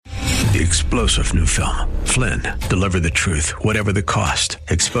The explosive new film, Flynn, deliver the truth, whatever the cost,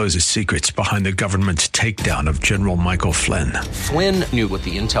 exposes secrets behind the government's takedown of General Michael Flynn. Flynn knew what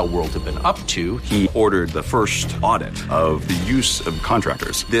the intel world had been up to. He ordered the first audit of the use of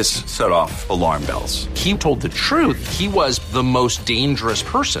contractors. This set off alarm bells. He told the truth. He was the most dangerous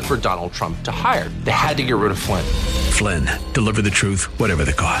person for Donald Trump to hire. They had to get rid of Flynn. Flynn, deliver the truth, whatever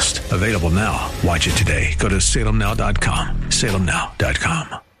the cost. Available now. Watch it today. Go to salemnow.com.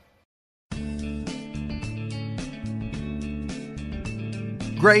 salemnow.com.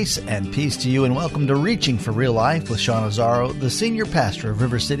 Grace and peace to you, and welcome to Reaching for Real Life with Sean Azzaro, the senior pastor of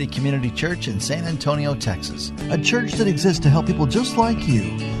River City Community Church in San Antonio, Texas. A church that exists to help people just like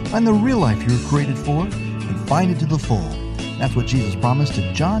you find the real life you were created for and find it to the full. That's what Jesus promised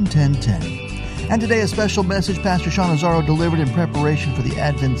in John 10:10. And today a special message Pastor Sean Azzaro delivered in preparation for the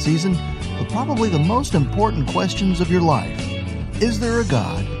Advent season with probably the most important questions of your life. Is there a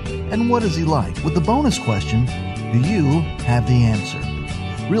God? And what is He like? With the bonus question, do you have the answer?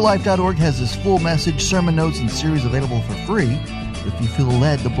 RealLife.org has this full message, sermon notes, and series available for free. If you feel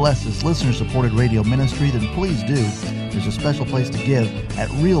led to bless this listener-supported radio ministry, then please do. There's a special place to give at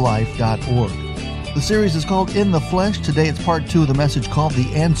RealLife.org. The series is called In the Flesh. Today it's part 2 of the message called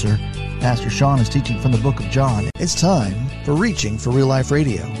The Answer. Pastor Sean is teaching from the book of John. It's time for Reaching for Real Life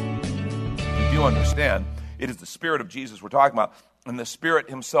Radio. If you understand, it is the Spirit of Jesus we're talking about, and the Spirit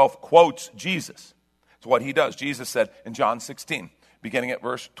Himself quotes Jesus. It's what He does. Jesus said in John 16, beginning at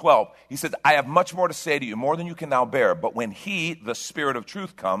verse 12, He said, I have much more to say to you, more than you can now bear, but when He, the Spirit of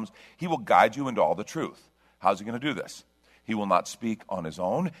truth, comes, He will guide you into all the truth. How's He going to do this? He will not speak on His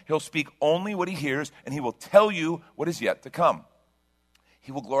own. He'll speak only what He hears, and He will tell you what is yet to come.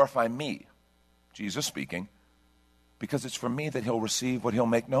 He will glorify me, Jesus speaking, because it's from me that He'll receive what He'll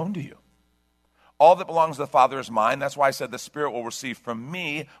make known to you. All that belongs to the Father is mine. That's why I said the Spirit will receive from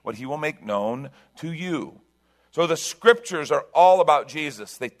me what He will make known to you. So the Scriptures are all about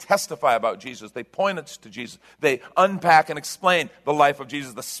Jesus. They testify about Jesus. They point us to Jesus. They unpack and explain the life of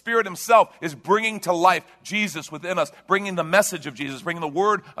Jesus. The Spirit Himself is bringing to life Jesus within us, bringing the message of Jesus, bringing the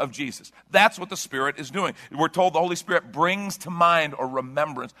word of Jesus. That's what the Spirit is doing. We're told the Holy Spirit brings to mind or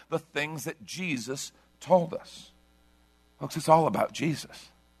remembrance the things that Jesus told us. Folks, it's all about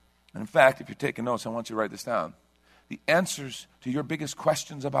Jesus. And in fact, if you're taking notes, I want you to write this down. The answers to your biggest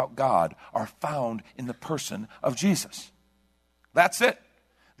questions about God are found in the person of Jesus. That's it.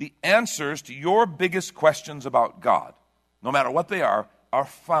 The answers to your biggest questions about God, no matter what they are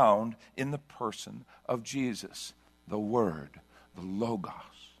found in the person of Jesus, the Word, the Logos.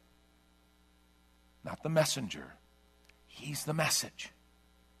 Not the messenger. He's the message.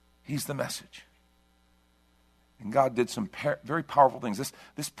 He's the message. And God did some very powerful things.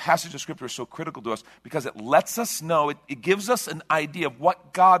 This passage of Scripture is so critical to us because it lets us know, it gives us an idea of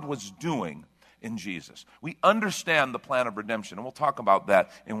what God was doing in Jesus. We understand the plan of redemption, and we'll talk about that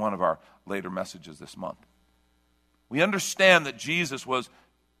in one of our later messages this month. We understand that Jesus was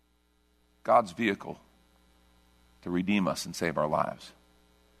God's vehicle to redeem us and save our lives.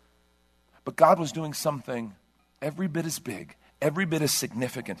 But God was doing something every bit as big, every bit as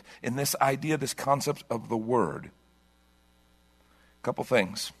significant in this idea, this concept of the Word. A couple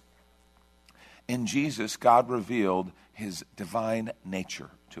things. In Jesus, God revealed His divine nature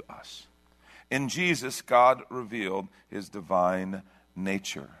to us. In Jesus, God revealed His divine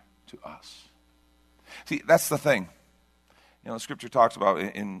nature to us. See, that's the thing. You know, the Scripture talks about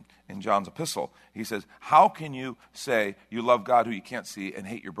in John's epistle, he says, how can you say you love God who you can't see and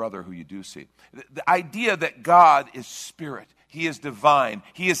hate your brother who you do see? The idea that God is spirit, He is divine,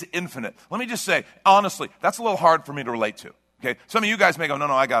 He is infinite. Let me just say, honestly, that's a little hard for me to relate to. Okay, some of you guys may go, no,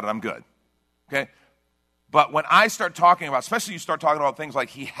 I got it, I'm good. Okay, but when I start talking about, especially you start talking about things like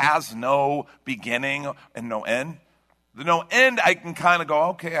He has no beginning and no end, the no end, I can kind of go,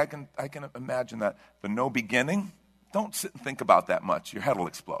 okay, I can imagine that. The no beginning, don't sit and think about that much. Your head will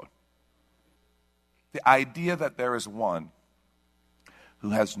explode. The idea that there is one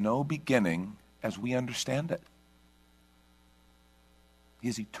who has no beginning as we understand it. He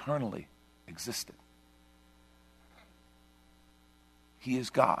is eternally existed. He is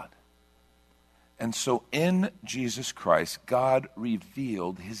God. And so in Jesus Christ, God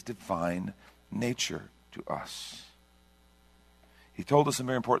revealed His divine nature to us. He told us some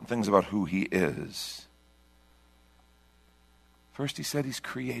very important things about who He is. First, He said He's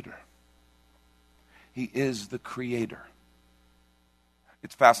Creator. He is the Creator.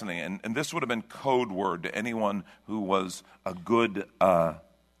 It's fascinating, and this would have been code word to anyone who was a good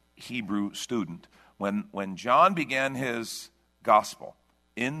Hebrew student. When John began his gospel,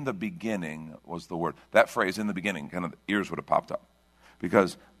 in the beginning was the Word. That phrase, in the beginning, kind of ears would have popped up.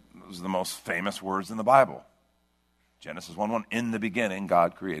 Because the most famous words in the Bible. Genesis 1:1, in the beginning,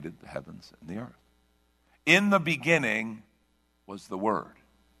 God created the heavens and the earth. In the beginning was the Word.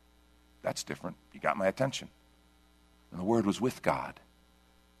 That's different. You got my attention. And the Word was with God,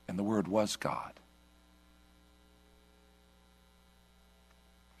 and the Word was God.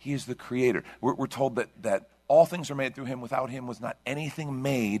 He is the creator. We're told that all things are made through him. Without him was not anything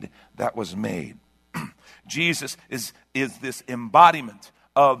made that was made. Jesus is this embodiment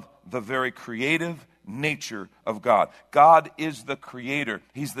of the very creative nature of God. God is the creator.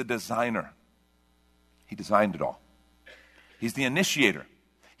 He's the designer. He designed it all. He's the initiator.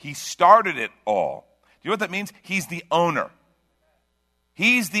 He started it all. Do you know what that means? He's the owner.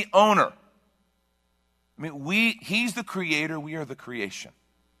 He's the owner. I mean, he's the creator. We are the creation.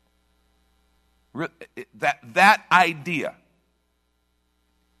 That idea,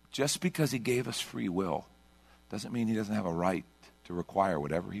 just because he gave us free will, doesn't mean he doesn't have a right to require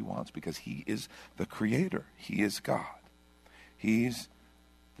whatever he wants, because he is the creator. He is God. He's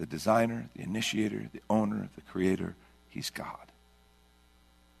the designer, the initiator, the owner, the creator. He's God.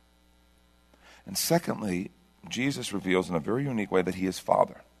 And secondly, Jesus reveals in a very unique way that he is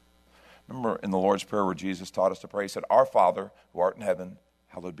Father. Remember in the Lord's Prayer where Jesus taught us to pray, he said, "Our Father, who art in heaven,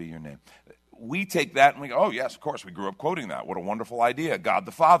 hallowed be your name." We take that and we go, oh, yes, of course, we grew up quoting that. What a wonderful idea. God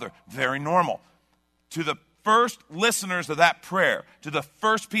the Father, very normal. To the first listeners of that prayer, to the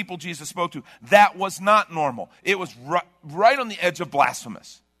first people Jesus spoke to, that was not normal. It was right on the edge of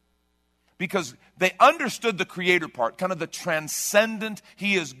blasphemous. Because they understood the creator part, kind of the transcendent,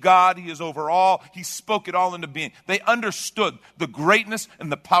 he is God, he is over all, he spoke it all into being. They understood the greatness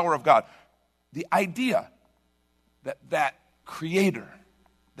and the power of God. The idea that creator,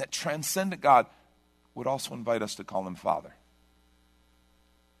 that transcendent God, would also invite us to call him Father.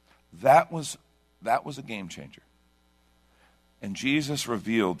 That was a game changer. And Jesus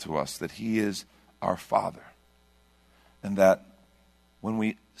revealed to us that he is our Father. And that when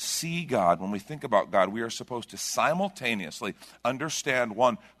we see God, when we think about God, we are supposed to simultaneously understand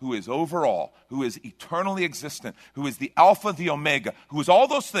one who is over all, who is eternally existent, who is the Alpha, the Omega, who is all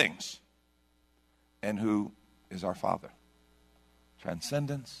those things, and who is our Father.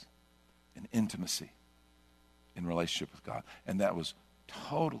 Transcendence and intimacy in relationship with God. And that was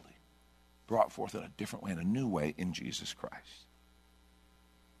totally brought forth in a different way, in a new way, in Jesus Christ.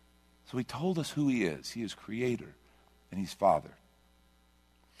 So he told us who he is. He is creator and he's Father.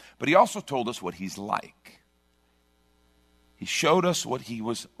 But he also told us what he's like. He showed us what he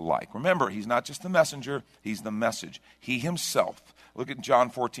was like. Remember, he's not just the messenger, he's the message. He himself. Look at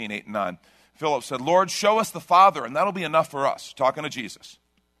John 14:8-9. Philip said, "Lord, show us the Father, and that'll be enough for us." Talking to Jesus.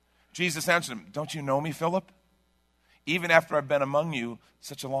 Jesus answered him, "Don't you know me, Philip? Even after I've been among you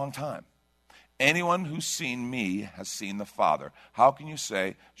such a long time. Anyone who's seen me has seen the Father. How can you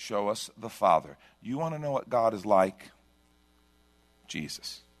say, 'Show us the Father'?" You want to know what God is like?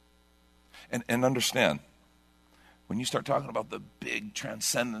 Jesus. And understand, when you start talking about the big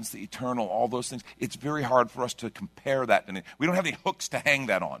transcendence, the eternal, all those things, it's very hard for us to compare that. We don't have any hooks to hang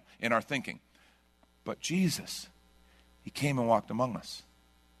that on in our thinking. But Jesus, he came and walked among us.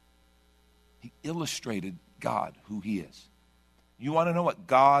 He illustrated God, who he is. You want to know what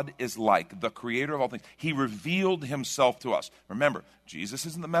God is like, the creator of all things. He revealed himself to us. Remember, Jesus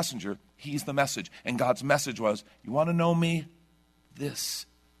isn't the messenger, he's the message. And God's message was, you want to know me? This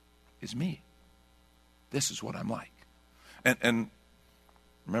is me. This is what I'm like. And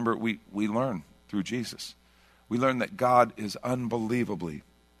remember, we learn through Jesus. We learn that God is unbelievably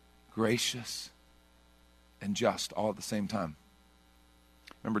gracious and just all at the same time.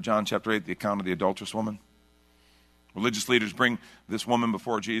 Remember John chapter 8, the account of the adulterous woman? Religious leaders bring this woman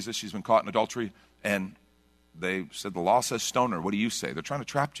before Jesus. She's been caught in adultery. And they said, the law says stone her. What do you say? They're trying to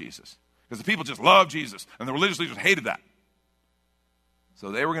trap Jesus. Because the people just love Jesus. And the religious leaders hated that.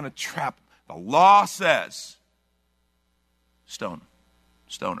 So they were going to trap. The law says stone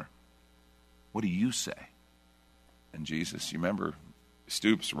her. What do you say? And Jesus, you remember,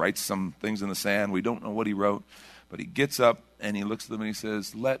 stoops, writes some things in the sand. We don't know what he wrote. But he gets up and he looks at them and he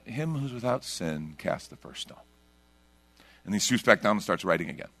says, "Let him who's without sin cast the first stone." And he stoops back down and starts writing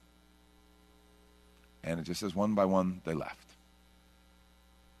again. And it just says, one by one, they left.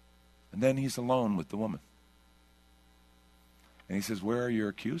 And then he's alone with the woman. And he says, "Where are your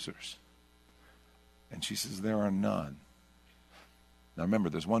accusers?" And she says, "There are none." Now remember,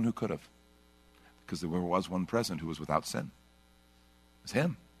 there's one who could have. Because there was one present who was without sin. It was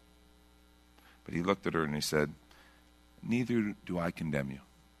him. But he looked at her and he said, "Neither do I condemn you.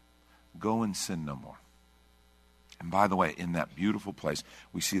 Go and sin no more." And by the way, in that beautiful place,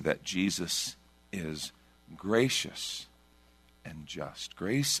 we see that Jesus is gracious and just.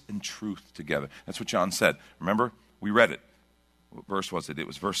 Grace and truth together. That's what John said. Remember? We read it. What verse was it? It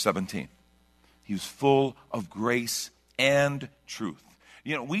was verse 17. He was full of grace and truth.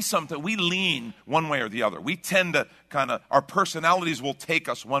 You know, we lean one way or the other. We tend to our personalities will take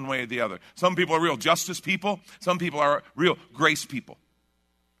us one way or the other. Some people are real justice people. Some people are real grace people.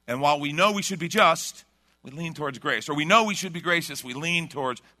 And while we know we should be just, we lean towards grace. Or we know we should be gracious, we lean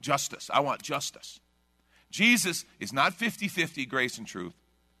towards justice. I want justice. Jesus is not 50-50 grace and truth.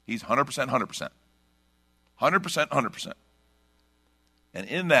 He's 100%, 100%. 100%, 100%. And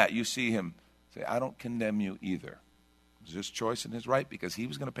in that, you see him say, I don't condemn you either. It was his choice and his right because he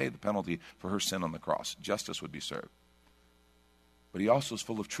was going to pay the penalty for her sin on the cross. Justice would be served. But he also is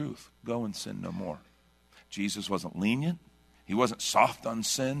full of truth. Go and sin no more. Jesus wasn't lenient. He wasn't soft on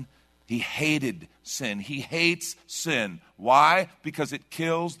sin. He hated sin. He hates sin. Why? Because it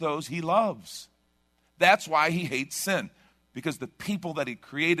kills those he loves. That's why he hates sin. Because the people that he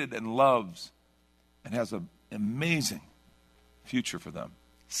created and loves and has an amazing future for them,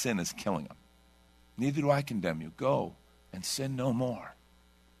 sin is killing them. Neither do I condemn you. Go and sin no more.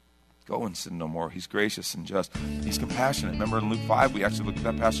 Go and sin no more. He's gracious and just. He's compassionate. Remember in Luke 5, we actually looked at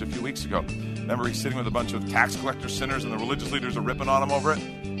that passage a few weeks ago. Remember he's sitting with a bunch of tax collector sinners and the religious leaders are ripping on him over it?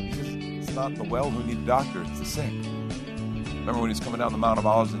 He says, it's not the well who need a doctor, it's the sick. Remember when he's coming down the Mount of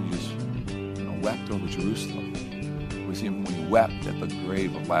Olives and he just wept over Jerusalem? We see him when he wept at the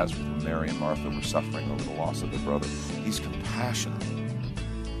grave of Lazarus when Mary and Martha were suffering over the loss of their brother. He's compassionate.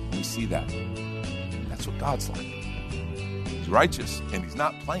 We see that. That's what God's like. He's righteous and he's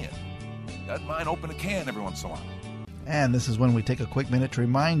not playing. He doesn't mind open a can every once in a while. And this is when we take a quick minute to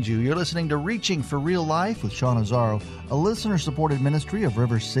remind you you're listening to Reaching for Real Life with Sean Azzaro, a listener-supported ministry of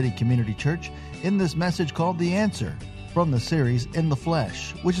River City Community Church, in this message called The Answer from the series In the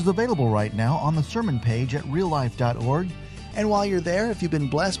Flesh, which is available right now on the sermon page at reallife.org. And while you're there, if you've been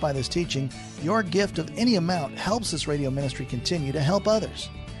blessed by this teaching, your gift of any amount helps this radio ministry continue to help others.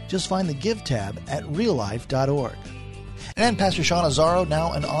 Just find the Give tab at reallife.org. And Pastor Sean Azzaro,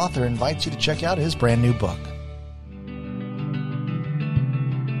 now an author, invites you to check out his brand new book.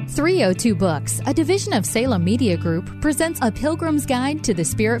 302 Books, a division of Salem Media Group, presents A Pilgrim's Guide to the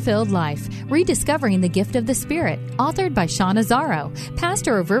Spirit-Filled Life, Rediscovering the Gift of the Spirit, authored by Sean Azzaro,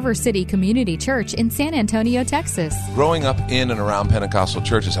 pastor of River City Community Church in San Antonio, Texas. Growing up in and around Pentecostal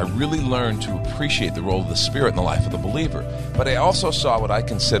churches, I really learned to appreciate the role of the Spirit in the life of the believer. But I also saw what I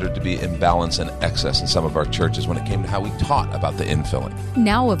considered to be imbalance and excess in some of our churches when it came to how we taught about the infilling.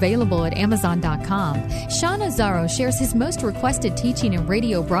 Now available at Amazon.com, Sean Azzaro shares his most requested teaching and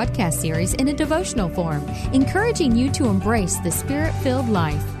radio broadcast series in a devotional form, encouraging you to embrace the Spirit-filled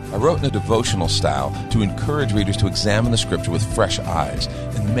life. I wrote in a devotional style to encourage readers to examine the Scripture with fresh eyes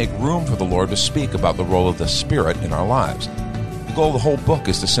and make room for the Lord to speak about the role of the Spirit in our lives. The goal of the whole book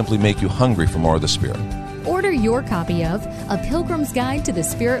is to simply make you hungry for more of the Spirit. Order your copy of A Pilgrim's Guide to the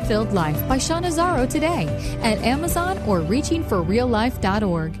Spirit-Filled Life by Sean Azzaro today at Amazon or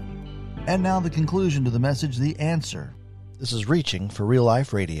reachingforreallife.org. And now the conclusion to the message, The Answer. This is Reaching for Real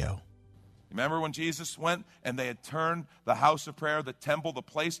Life Radio. Remember when Jesus went and they had turned the house of prayer, the temple, the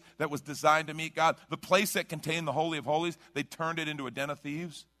place that was designed to meet God, the place that contained the Holy of Holies, they turned it into a den of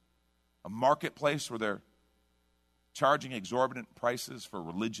thieves, a marketplace where they're charging exorbitant prices for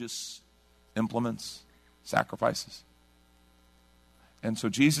religious implements, sacrifices. And so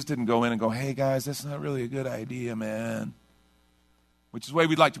Jesus didn't go in and go, hey guys, that's not really a good idea, man. Which is the way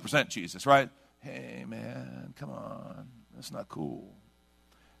we'd like to present Jesus, right? Hey man, come on, that's not cool.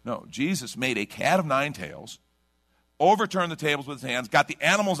 No, Jesus made a cat of nine tails, overturned the tables with his hands, got the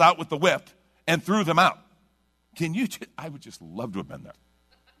animals out with the whip, and threw them out. I would just love to have been there.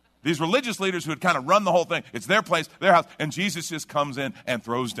 These religious leaders who had kind of run the whole thing, it's their place, their house, and Jesus just comes in and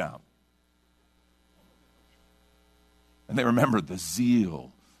throws down. And they remembered the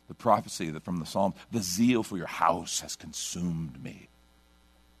zeal, the prophecy from the Psalms, the zeal for your house has consumed me.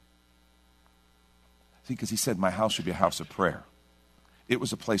 See, because he said, my house should be a house of prayer. It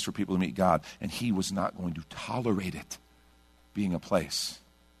was a place for people to meet God, and he was not going to tolerate it being a place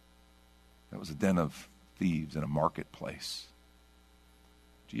that was a den of thieves in a marketplace.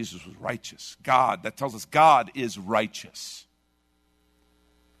 Jesus was righteous. God, that tells us God is righteous.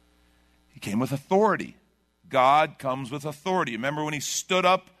 He came with authority. God comes with authority. Remember when he stood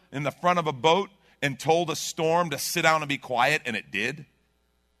up in the front of a boat and told a storm to sit down and be quiet, and it did?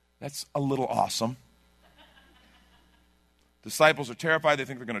 That's a little awesome. Disciples are terrified. They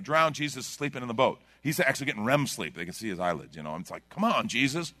think they're going to drown. Jesus is sleeping in the boat. He's actually getting REM sleep. They can see his eyelids, And it's like, come on,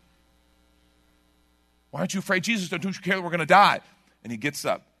 Jesus. Why aren't you afraid? Jesus, don't you care that we're going to die? And he gets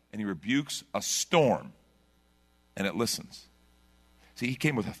up and he rebukes a storm, and it listens. See, he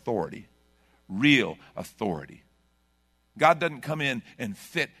came with authority, real authority. God doesn't come in and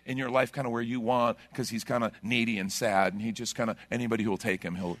fit in your life kind of where you want because he's kind of needy and sad and he just kind of, anybody who will take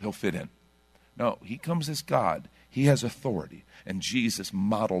him, he'll fit in. No, he comes as God. He has authority, and Jesus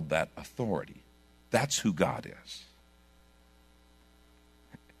modeled that authority. That's who God is.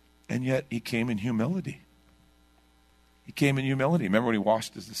 And yet he came in humility. He came in humility. Remember when he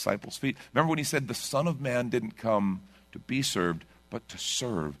washed his disciples' feet? Remember when he said the Son of Man didn't come to be served, but to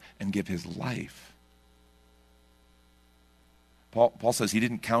serve and give his life. Paul says he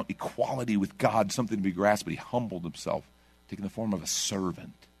didn't count equality with God something to be grasped, but he humbled himself, taking the form of a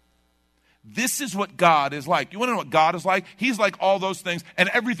servant. This is what God is like. You want to know what God is like? He's like all those things and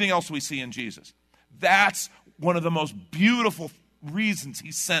everything else we see in Jesus. That's one of the most beautiful reasons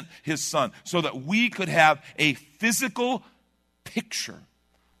he sent his Son, so that we could have a physical picture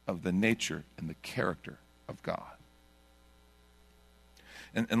of the nature and the character of God.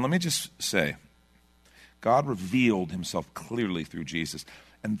 And let me just say, God revealed himself clearly through Jesus.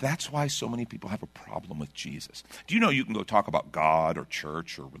 And that's why so many people have a problem with Jesus. Do you know you can go talk about God or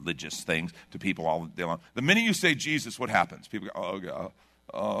church or religious things to people all day long? The minute you say Jesus, what happens? People go, oh, God.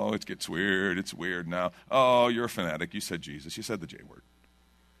 Oh, it gets weird. It's weird now. Oh, you're a fanatic. You said Jesus. You said the J word.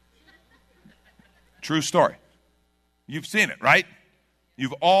 True story. You've seen it, right?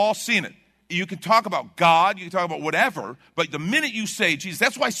 You've all seen it. You can talk about God, you can talk about whatever, but the minute you say Jesus,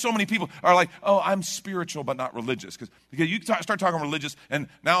 that's why so many people are like, oh, I'm spiritual but not religious. Because you start talking religious, and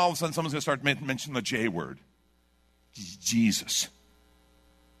now all of a sudden someone's going to start mentioning the J word. Jesus.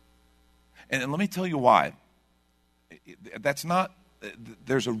 And let me tell you why. That's not,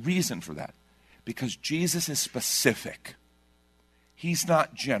 there's a reason for that. Because Jesus is specific. He's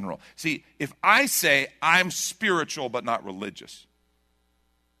not general. See, if I say I'm spiritual but not religious,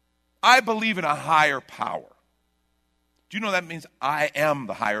 I believe in a higher power. Do you know that means I am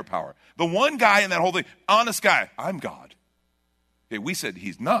the higher power? The one guy in that whole thing, honest guy, I'm God. Okay, we said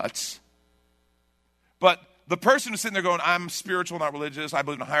he's nuts. But the person who's sitting there going, I'm spiritual, not religious, I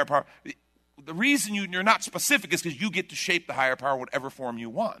believe in a higher power. The reason you're not specific is because you get to shape the higher power whatever form you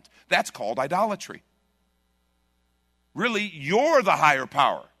want. That's called idolatry. Really, you're the higher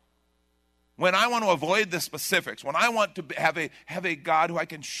power. When I want to avoid the specifics, when I want to have a God who I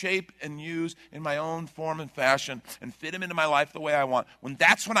can shape and use in my own form and fashion and fit him into my life the way I want, when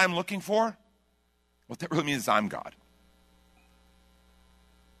that's what I'm looking for, what that really means is I'm God.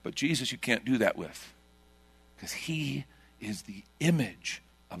 But Jesus you can't do that with, because he is the image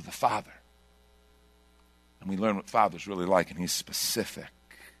of the Father. And we learn what Father's really like, and he's specific.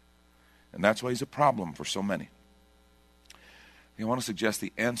 And that's why he's a problem for so many. I want to suggest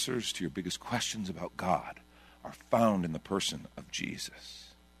the answers to your biggest questions about God are found in the person of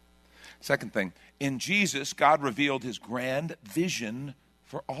Jesus. Second thing, in Jesus, God revealed his grand vision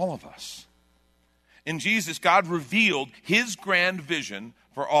for all of us. In Jesus, God revealed his grand vision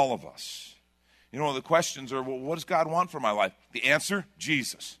for all of us. You know, the questions are, well, what does God want for my life? The answer,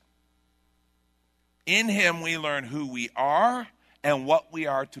 Jesus. In him we learn who we are and what we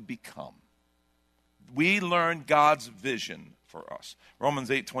are to become. We learn God's vision for us. Romans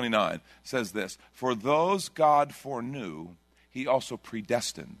 8:29 says this, for those God foreknew, he also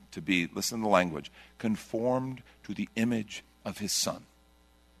predestined to be, listen to the language, conformed to the image of his Son,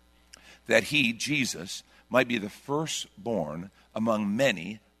 that he, Jesus, might be the firstborn among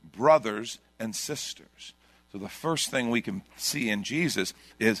many brothers and sisters. So the first thing we can see in Jesus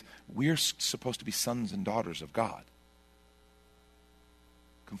is we're supposed to be sons and daughters of God,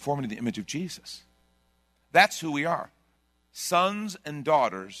 conforming to the image of Jesus. That's who we are. Sons and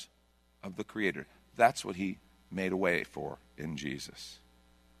daughters of the Creator. That's what he made a way for in Jesus.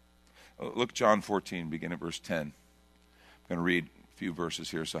 Look, John 14, begin at verse 10. I'm going to read a few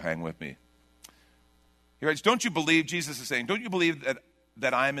verses here, so hang with me. He writes, don't you believe, Jesus is saying, don't you believe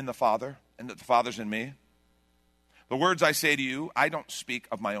that I am in the Father and that the Father's in me? The words I say to you, I don't speak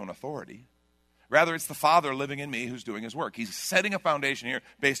of my own authority. Rather, it's the Father living in me who's doing his work. He's setting a foundation here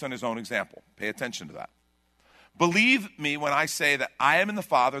based on his own example. Pay attention to that. Believe me when I say that I am in the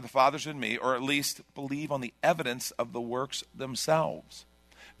Father's in me, or at least believe on the evidence of the works themselves.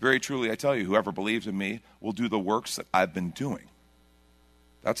 Very truly, I tell you, whoever believes in me will do the works that I've been doing.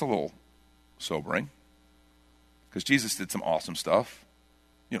 That's a little sobering, because Jesus did some awesome stuff,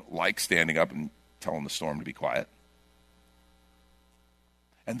 like standing up and telling the storm to be quiet.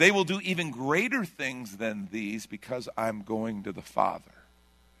 And they will do even greater things than these because I'm going to the Father.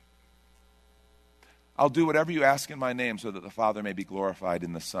 I'll do whatever you ask in my name so that the Father may be glorified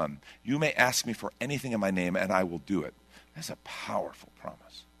in the Son. You may ask me for anything in my name and I will do it. That's a powerful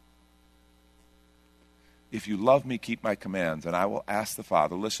promise. if you love me, keep my commands, and I will ask the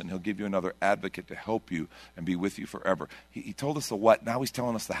Father. Listen, he'll give you another advocate to help you and be with you forever. He told us the what, now he's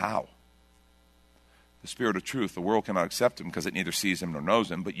telling us the how. The Spirit of truth, the world cannot accept him because it neither sees him nor knows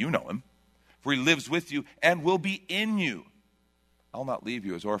him, but you know him. For he lives with you and will be in you. I'll not leave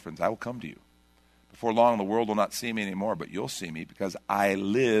you as orphans. I will come to you. Before long, the world will not see me anymore, but you'll see me because I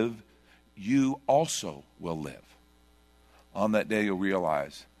live. You also will live. On that day, you'll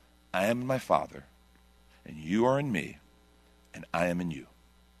realize I am in my Father, and you are in me, and I am in you.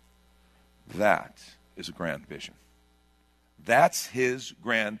 That is a grand vision. That's his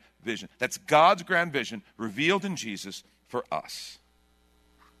grand vision. That's God's grand vision revealed in Jesus for us.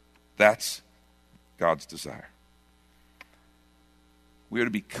 That's God's desire. We are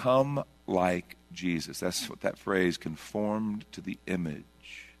to become like Jesus. That's what that phrase, conformed to the image.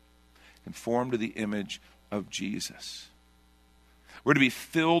 Conformed to the image of Jesus. We're to be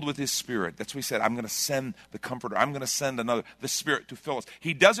filled with his Spirit. That's what he said, I'm going to send the Comforter. I'm going to send the Spirit to fill us.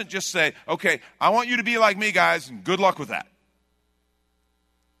 He doesn't just say, okay, I want you to be like me, guys, and good luck with that.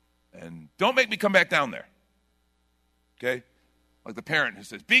 And don't make me come back down there. Okay? Like the parent who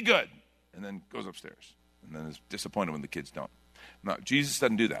says, be good, and then goes upstairs. And then is disappointed when the kids don't. No, Jesus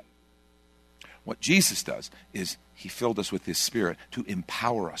doesn't do that. What Jesus does is he filled us with his Spirit to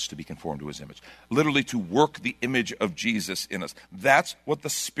empower us to be conformed to his image. Literally to work the image of Jesus in us. That's what the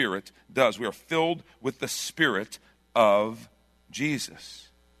Spirit does. We are filled with the Spirit of Jesus.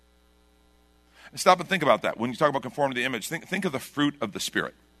 And stop and think about that. When you talk about conforming to the image, think of the fruit of the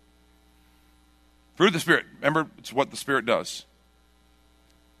Spirit. Fruit of the Spirit. Remember, it's what the Spirit does.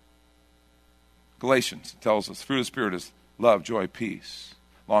 Galatians tells us fruit of the Spirit is love, joy, peace,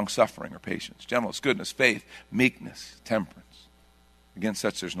 long-suffering or patience, gentleness, goodness, faith, meekness, temperance. Against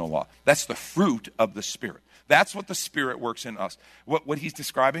such there's no law. That's the fruit of the Spirit. That's what the Spirit works in us. What he's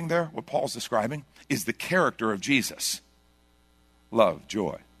describing there, what Paul's describing, is the character of Jesus. Love,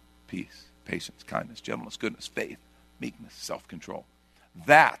 joy, peace, patience, kindness, gentleness, goodness, faith, meekness, self-control.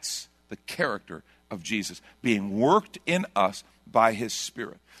 That's the character of Jesus being worked in us by his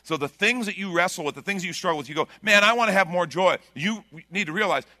Spirit. So the things that you wrestle with, the things that you struggle with, you go, man, I want to have more joy. You need to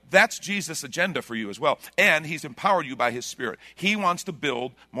realize that's Jesus' agenda for you as well. And he's empowered you by his Spirit. He wants to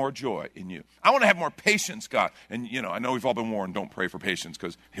build more joy in you. I want to have more patience, God. And, I know we've all been warned, don't pray for patience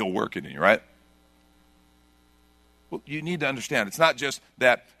because he'll work it in you, right? Well, you need to understand, it's not just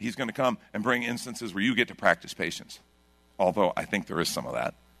that he's going to come and bring instances where you get to practice patience. Although I think there is some of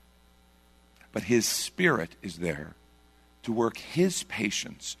that. But his Spirit is there to work his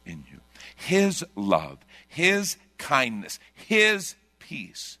patience in you, his love, his kindness, his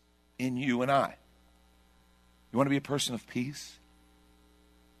peace in you and I. You want to be a person of peace?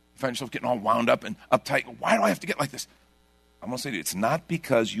 You find yourself getting all wound up and uptight. Why do I have to get like this? I'm going to say to you, it's not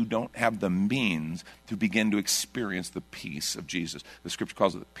because you don't have the means to begin to experience the peace of Jesus. The Scripture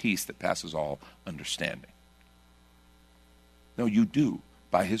calls it the peace that passes all understanding. No, you do,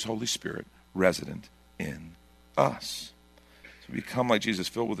 by his Holy Spirit resident in us. So become like Jesus,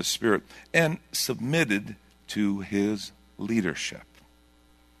 filled with the Spirit, and submitted to his leadership.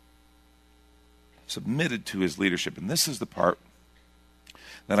 Submitted to his leadership. And this is the part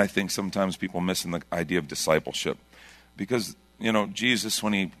that I think sometimes people miss in the idea of discipleship. Because, Jesus,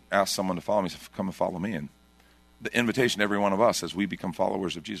 when he asked someone to follow him, he said, come and follow me. And the invitation to every one of us as we become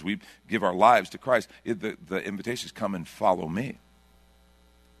followers of Jesus, we give our lives to Christ, the invitation is come and follow me.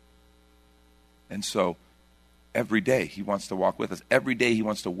 And so every day he wants to walk with us. Every day he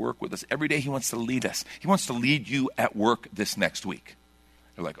wants to work with us. Every day he wants to lead us. He wants to lead you at work this next week.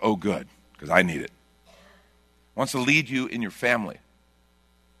 You're like, oh, good, because I need it. He wants to lead you in your family.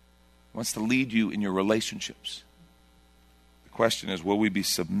 He wants to lead you in your relationships. The question is, will we be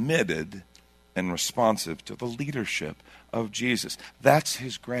submitted and responsive to the leadership of Jesus? That's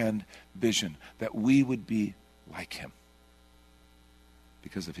his grand vision, that we would be like him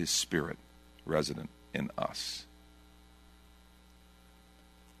because of his Spirit resident in us.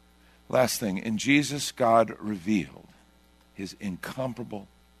 Last thing, in Jesus, God revealed his incomparable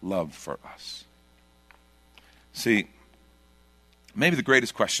love for us. See, maybe the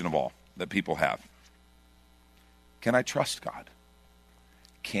greatest question of all that people have, can I trust God?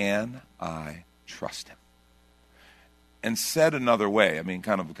 Can I trust him? And said another way,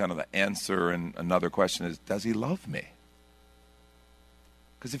 kind of the answer and another question is, does he love me?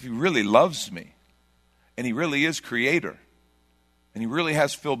 Because if he really loves me, and he really is creator, and he really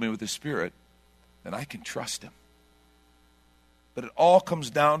has filled me with his Spirit, then I can trust him. But it all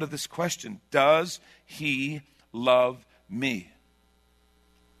comes down to this question, does he love me?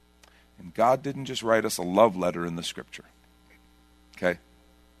 And God didn't just write us a love letter in the Scripture. Okay?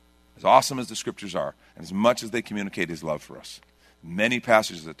 as awesome as the Scriptures are, and as much as they communicate his love for us, many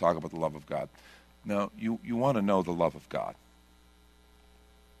passages that talk about the love of God. No, you want to know the love of God.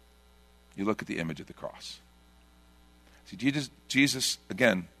 You look at the image of the cross. See, Jesus,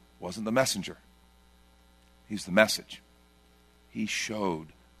 again, wasn't the messenger. He's the message. He showed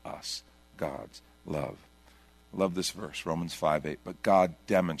us God's love. I love this verse, Romans 5:8. But God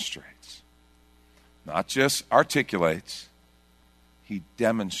demonstrates, not just articulates, he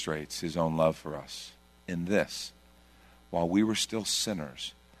demonstrates his own love for us in this. While we were still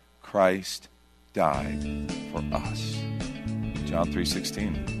sinners, Christ died for us. John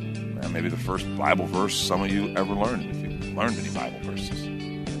 3:16. Maybe the first Bible verse some of you ever learned, if you learned any Bible verses.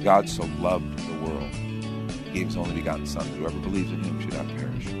 God so loved the world, he gave his only begotten Son, that whoever believes in him should not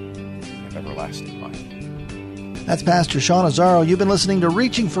perish, but have everlasting life. That's Pastor Sean Azzaro. You've been listening to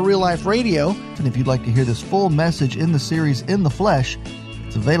Reaching for Real Life Radio. And if you'd like to hear this full message in the series In the Flesh,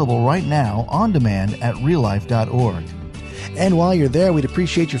 it's available right now on demand at reallife.org. And while you're there, we'd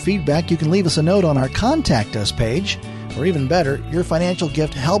appreciate your feedback. You can leave us a note on our Contact Us page. Or even better, your financial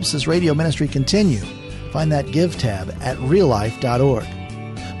gift helps this radio ministry continue. Find that Give tab at reallife.org.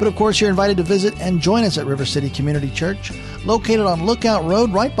 But of course, you're invited to visit and join us at River City Community Church, located on Lookout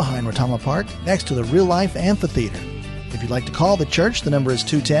Road right behind Rotama Park, next to the Real Life Amphitheater. If you'd like to call the church, the number is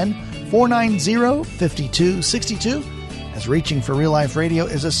 210-490-5262. As Reaching for Real Life Radio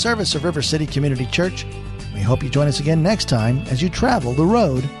is a service of River City Community Church. We hope you join us again next time as you travel the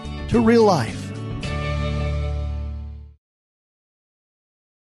road to real life.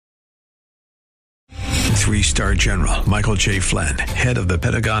 Three-star General Michael J. Flynn, head of the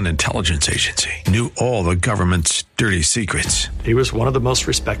Pentagon Intelligence Agency, knew all the government's dirty secrets. He was one of the most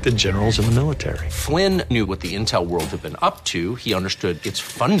respected generals in the military. Flynn knew what the intel world had been up to. He understood its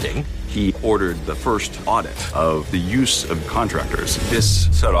funding. He ordered the first audit of the use of contractors. This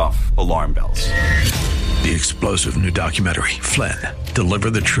set off alarm bells. The explosive new documentary, Flynn,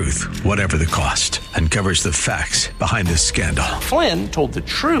 Deliver the Truth, Whatever the Cost, uncovers the facts behind this scandal. Flynn told the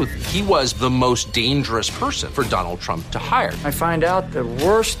truth. He was the most dangerous person for Donald Trump to hire. I find out the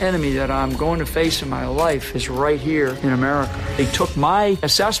worst enemy that I'm going to face in my life is right here in America. They took my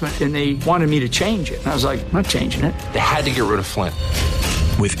assessment and they wanted me to change it. And I was like, I'm not changing it. They had to get rid of Flynn.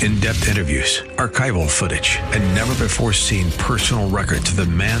 With in-depth interviews, archival footage, and never-before-seen personal records of the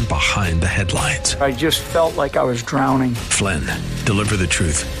man behind the headlines. I just felt like I was drowning. Flynn, Deliver the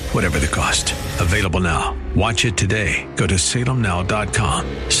Truth, Whatever the Cost. Available now. Watch it today. Go to salemnow.com.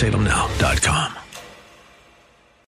 salemnow.com.